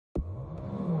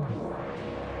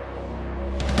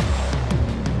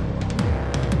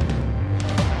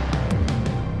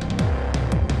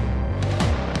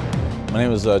My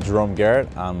name is Jerome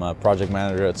Garrett. I'm a project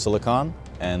manager at Silicon,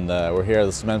 and we're here at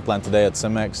the cement plant today at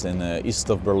Cemex in east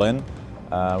of Berlin.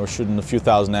 We're shooting a few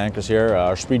thousand anchors here,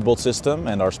 our Speedbolt system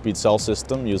and our Speed Cell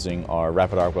system using our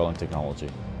rapid arc welding technology.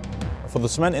 For the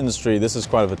cement industry, this is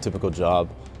quite of a typical job,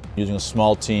 using a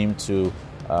small team to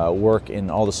work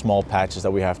in all the small patches that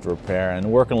we have to repair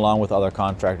and working along with other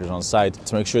contractors on site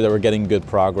to make sure that we're getting good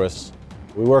progress.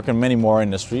 We work in many more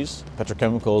industries.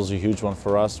 Petrochemical is a huge one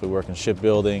for us. We work in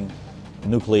shipbuilding,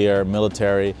 nuclear,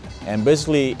 military, and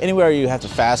basically anywhere you have to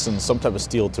fasten some type of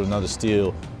steel to another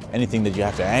steel, anything that you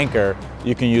have to anchor,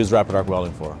 you can use rapid arc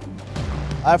welding for.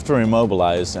 After we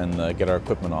mobilize and get our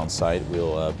equipment on site,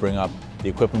 we'll bring up the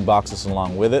equipment boxes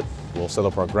along with it. We'll set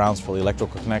up our grounds for the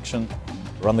electrical connection,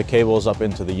 run the cables up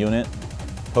into the unit,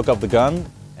 hook up the gun,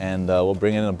 and we'll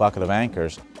bring in a bucket of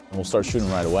anchors, and we'll start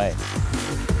shooting right away.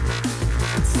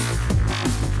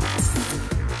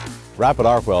 Rapid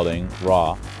arc welding,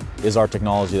 RAW, is our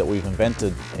technology that we've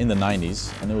invented in the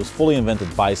 90s, and it was fully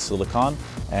invented by Silicon,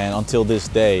 and until this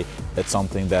day it's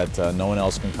something that no one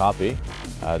else can copy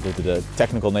due to the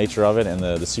technical nature of it and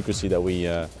the secrecy that we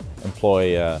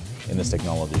employ in this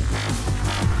technology.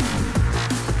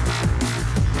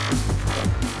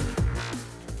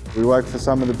 We work for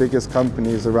some of the biggest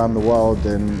companies around the world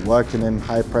and working in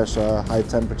high pressure, high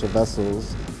temperature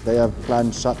vessels. They have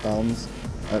planned shutdowns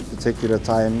at particular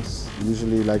times,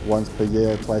 usually like once per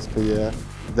year, twice per year.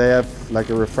 They have like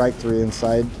a refractory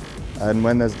inside, and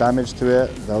when there's damage to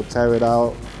it, they'll tear it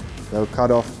out, they'll cut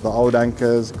off the old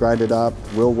anchors, grind it up,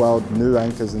 we'll weld new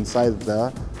anchors inside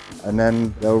there, and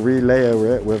then they'll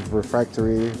relayer it with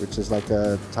refractory, which is like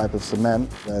a type of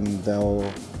cement, and they'll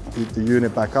heat the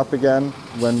unit back up again.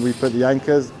 When we put the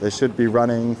anchors, they should be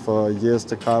running for years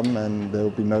to come, and there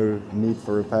will be no need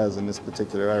for repairs in this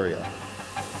particular area.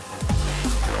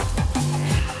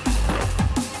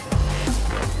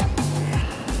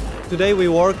 Today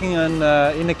we're working in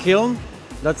a kiln.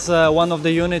 That's one of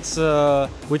the units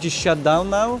which is shut down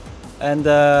now, and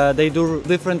they do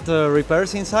different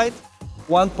repairs inside.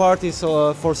 One part is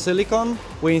for Silicon.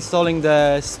 We're installing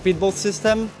the Speedbolt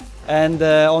system, and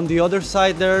on the other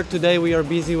side there today we are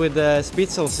busy with the Speed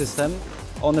Cell system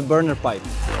on a burner pipe.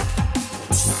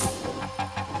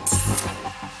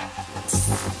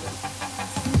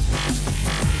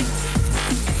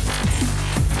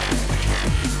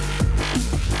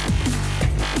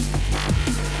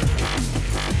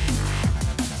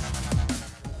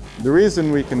 The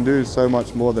reason we can do so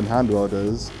much more than hand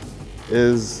welders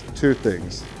is two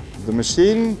things. The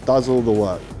machine does all the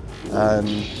work, and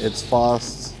it's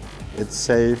fast, it's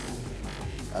safe,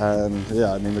 and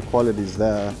yeah, I mean the quality's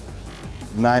there.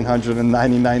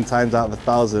 999 times out of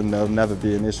 1,000 there'll never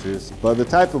be an issue. But the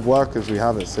type of workers we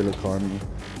have at Silicon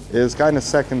is kind of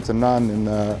second to none in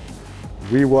that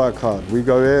we work hard. We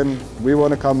go in, we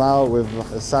want to come out with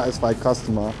a satisfied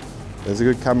customer. There's a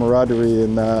good camaraderie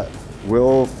in that. We're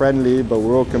all friendly, but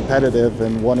we're all competitive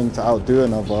and wanting to outdo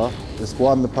another. It's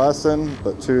one, the person,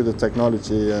 but two, the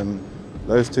technology, and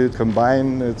those two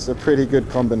combined, it's a pretty good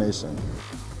combination.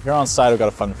 Here on site, we've got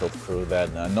a fun-filled crew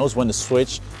that knows when to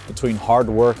switch between hard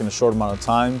work in a short amount of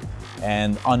time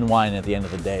and unwind at the end of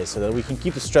the day, so that we can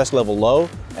keep the stress level low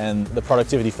and the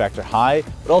productivity factor high,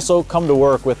 but also come to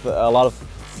work with a lot of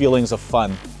feelings of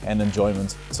fun and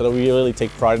enjoyment, so that we really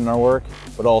take pride in our work,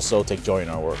 but also take joy in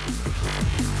our work.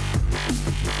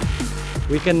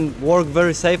 We can work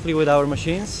very safely with our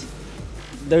machines.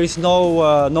 There is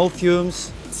no fumes,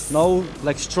 no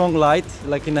like strong light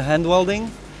like in the hand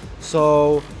welding.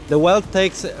 So the weld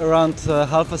takes around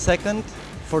half a second.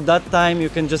 For that time you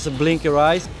can just blink your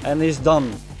eyes and it's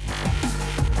done.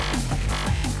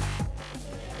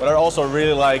 What I also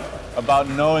really like about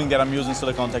knowing that I'm using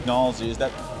Silicon technology is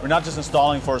that we're not just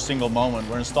installing for a single moment,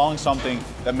 we're installing something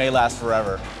that may last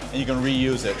forever and you can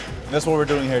reuse it. And that's what we're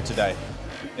doing here today.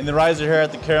 In the riser here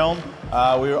at the kiln,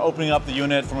 we were opening up the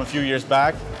unit from a few years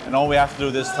back, and all we have to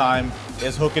do this time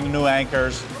is hook in the new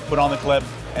anchors, put on the clip,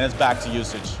 and it's back to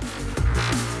usage.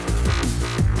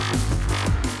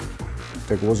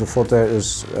 Der große Vorteil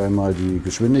ist einmal die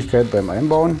Geschwindigkeit beim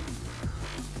Einbauen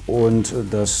und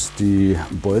dass die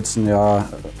Bolzen ja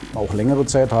auch längere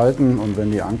Zeit halten, und wenn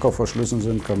die Anker verschlissen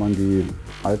sind, kann man die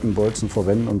alten Bolzen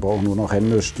verwenden und braucht nur noch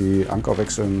händisch die Anker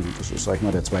wechseln. Das ist, sag ich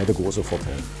mal, der zweite große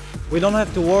Vorteil. We don't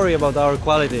have to worry about our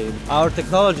quality. Our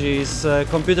technology is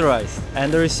computerized,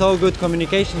 and there is so good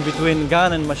communication between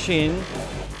gun and machine.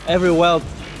 Every weld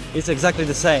is exactly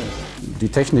the same. Die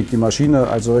Technik, die Maschine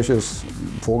als solches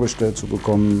vorgestellt zu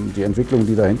bekommen, die Entwicklung,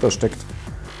 die dahinter steckt,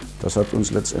 das hat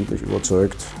uns letztendlich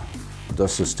überzeugt,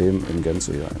 das System in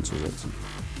Gänze hier einzusetzen.